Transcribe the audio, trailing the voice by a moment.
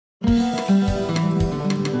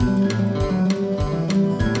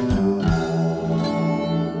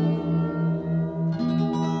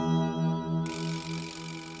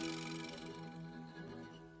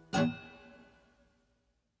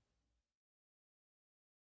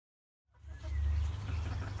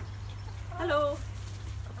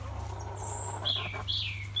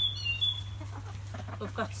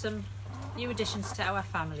some new additions to our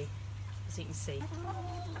family, as you can see.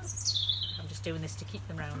 I'm just doing this to keep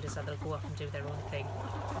them round as they'll go off and do their own thing.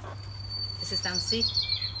 This is Nancy.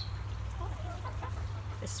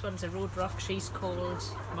 This one's a road rock, she's called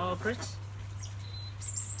Margaret.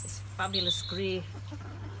 This fabulous grey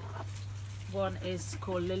one is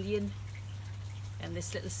called Lillian. And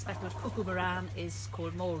this little speckled cuckoo moran is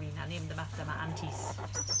called Maureen. I named them after my aunties.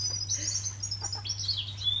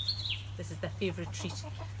 This is their favourite treat,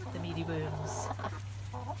 the mealy worms.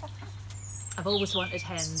 I've always wanted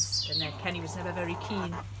hens, and Kenny was never very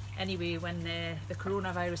keen. Anyway, when the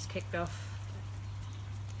coronavirus kicked off,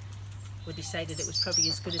 we decided it was probably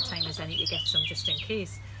as good a time as any to get some just in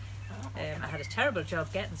case. I had a terrible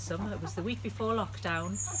job getting some. It was the week before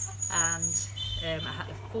lockdown, and I had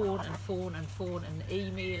to phone and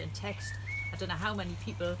email and text. I don't know how many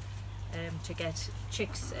people to get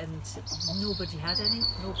chicks, and nobody had any,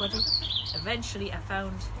 nobody. Eventually I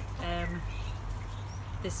found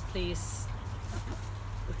this place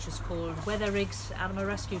which is called Weatherriggs Animal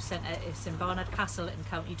Rescue Centre. It's in Barnard Castle in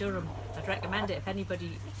County Durham. I'd recommend it if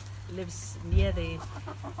anybody lives near there.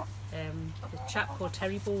 The chap called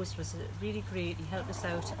Terry Bowes was really great. He helped us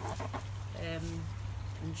out and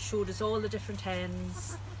showed us all the different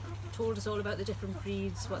hens, told us all about the different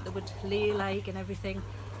breeds, what they would lay like and everything.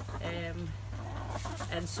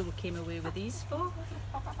 And so we came away with these four.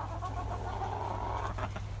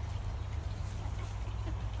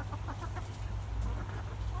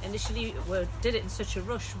 Initially we did it in such a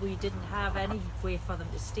rush, we didn't have any way for them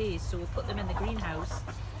to stay, so we put them in the greenhouse,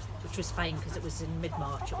 which was fine because it was in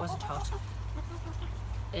mid-March, it wasn't hot.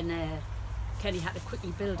 And Kenny had to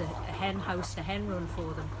quickly build a hen house and a hen run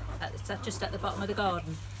for them. It's just at the bottom of the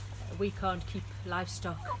garden. We can't keep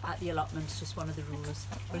livestock at the allotment, it's just one of the rules.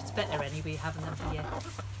 But it's better anyway having them here.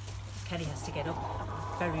 Kenny has to get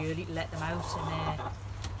up very early to let them out, and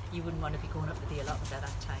you wouldn't want to be going up to the allotment at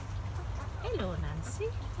that time. Hello Nancy.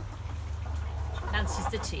 Nancy's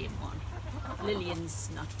the tame one. Lillian's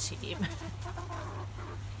not tame.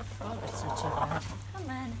 Oh, it's not too bad. Come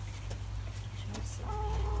on.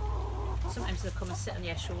 Sometimes they'll come and sit on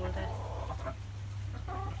your shoulder.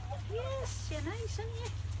 Yes, you're nice, aren't you?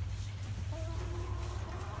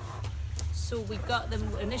 So we got them,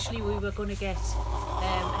 initially we were going to get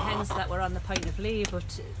hens that were on the point of lay,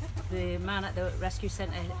 but the man at the rescue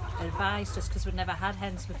centre advised us, because we'd never had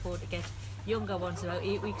hens before, to get younger ones about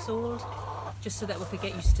 8 weeks old, just so that we could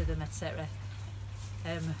get used to them, etc.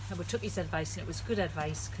 And we took his advice, and it was good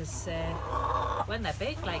advice, because when they're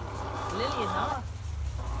big, like Lillian are,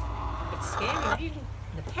 it's scary really,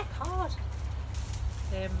 and they peck hard.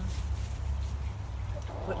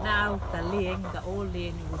 But now they're laying, they're all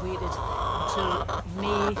laying. We waited until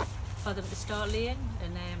May for them to start laying,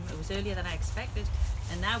 and it was earlier than I expected.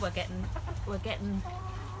 And now we're getting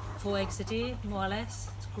 4 eggs a day, more or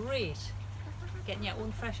less. It's great. Getting your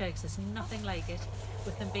own fresh eggs, there's nothing like it.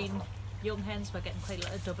 With them being young hens, we're getting quite a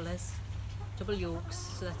lot of double yolks,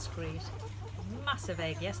 so that's great. Massive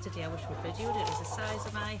egg yesterday, I wish we'd videoed it. It was the size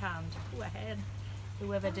of my hand. Poor hen,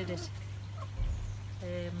 whoever did it.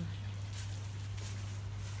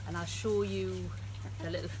 And I'll show you the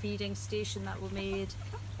little feeding station that we made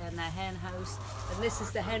and their hen house. And this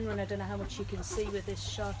is the hen run. I don't know how much you can see with this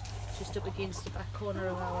shot, just up against the back corner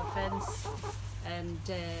of our fence. And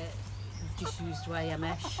just used wire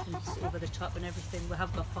mesh, and it's over the top and everything. We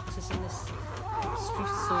have got foxes in this street,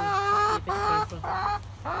 so have to be a bit careful.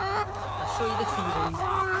 I'll show you the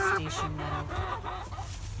feeding station now.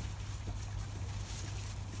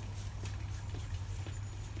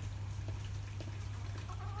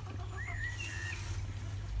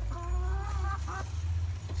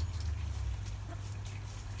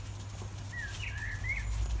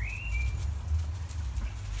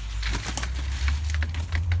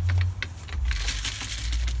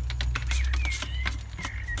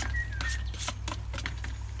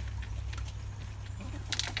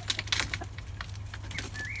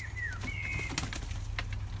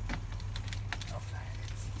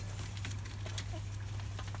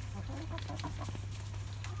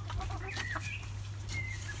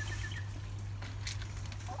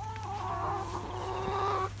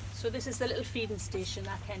 So this is the little feeding station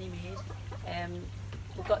that Kenny made.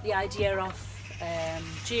 We got the idea off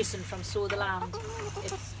Jason from Sow the Land.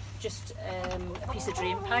 It's just a piece of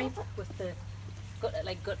drain pipe with the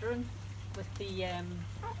guttering with the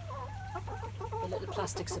little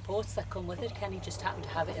plastic supports that come with it. Kenny just happened to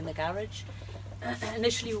have it in the garage.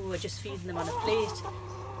 Initially we were just feeding them on a plate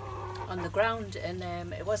on the ground,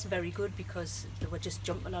 and it wasn't very good because they were just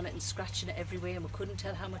jumping on it and scratching it everywhere, and we couldn't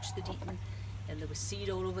tell how much they'd eaten. And there was seed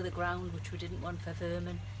all over the ground, which we didn't want for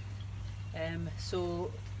vermin.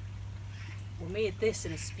 So we made this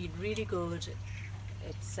and it's been really good.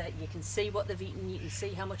 It's you can see what they've eaten, you can see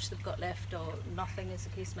how much they've got left or nothing as the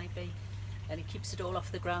case might be, and it keeps it all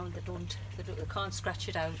off the ground. They can't scratch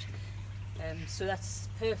it out. So that's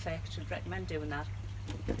perfect. I'd recommend doing that.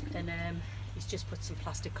 And he's just put some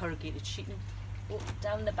plastic corrugated sheeting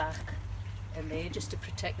down the back and there just to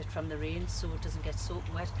protect it from the rain so it doesn't get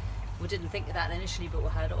soaking wet. We didn't think of that initially, but we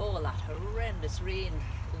had all that horrendous rain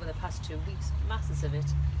over the past 2 weeks, masses of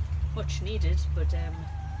it, much needed, but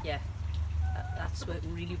yeah, that's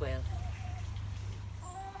working really well.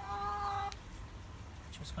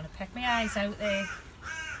 Just going to peck my eyes out there.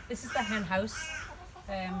 This is the hen house.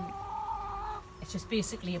 It's just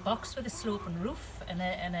basically a box with a sloping roof and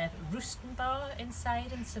a roosting bar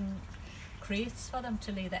inside and some crates for them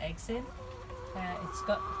to lay the eggs in. It's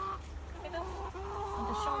got, I'll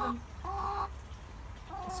just show them.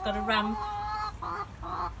 It's got a ramp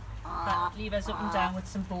that levers up and down with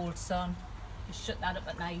some bolts on. You shut that up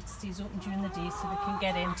at night, stays open during the day so they can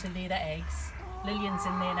get in to lay the eggs. Lillian's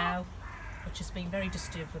in there now, which has been very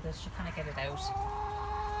disturbed with us. She can't get it out.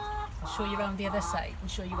 I'll show you around the other side and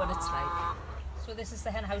show you what it's like. So this is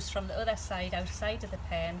the hen house from the other side, outside of the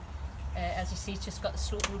pen. As you see, it's just got the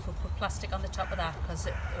slope roof. We've put plastic on the top of that because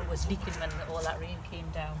it was leaking when all that rain came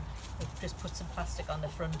down. We've just put some plastic on the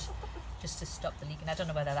front just to stop the leaking. I don't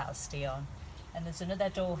know whether that'll stay on. And there's another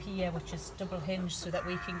door here which is double hinged so that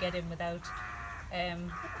we can get in without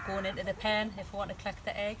going into the pen if we want to collect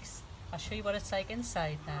the eggs. I'll show you what it's like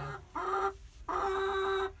inside now.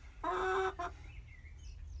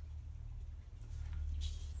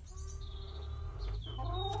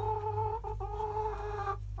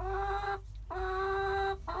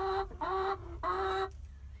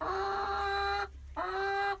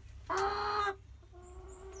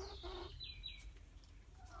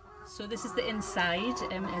 So this is the inside,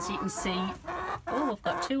 as you can see. Oh, we've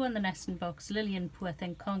got two on the nesting box. Lillian, poor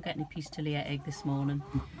thing, can't get any piece to lay her egg this morning.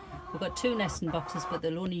 We've got two nesting boxes, but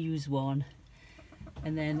they'll only use one.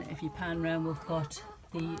 And then if you pan round, we've got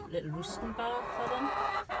the little roosting bar for them,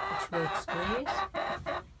 which works great.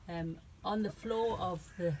 On the floor of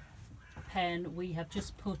the pen, we have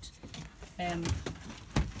just put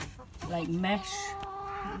like metal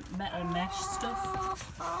mesh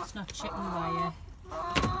stuff. It's not chicken wire.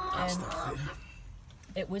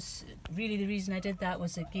 It was really, the reason I did that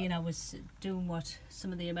was, again, I was doing what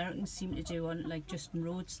some of the Americans seem to do on like Justin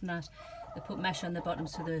Rhodes and that. They put mesh on the bottom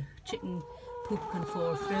so the chicken poop can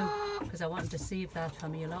fall through, because I wanted to save that for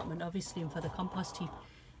my allotment obviously and for the compost heap.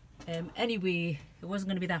 Anyway, it wasn't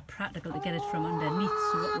going to be that practical to get it from underneath,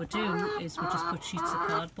 so what we'll do is we'll just put sheets of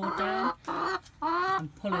cardboard down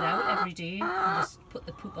and pull it out every day and just put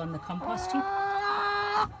the poop on the compost heap.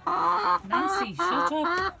 Nancy, shut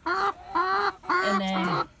up. And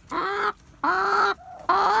then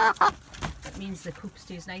that means the poop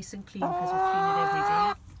stays nice and clean because we clean it every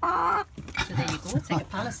day. So there you go, it's like a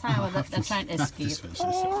palace tower that they're trying to escape.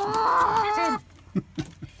 Get in.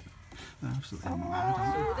 Absolutely mad.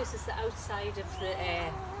 So this is the outside of the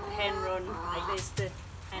hen run. Like there's the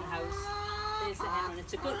hen house. There's the hen run.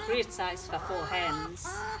 It's a good, great size for 4 hens.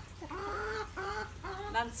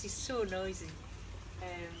 Nancy's so noisy.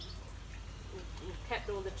 We've kept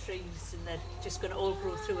all the trees and they're just going to all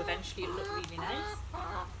grow through eventually. It'll look really nice.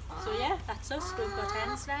 So yeah, that's us. We've got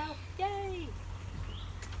hens now. Yay!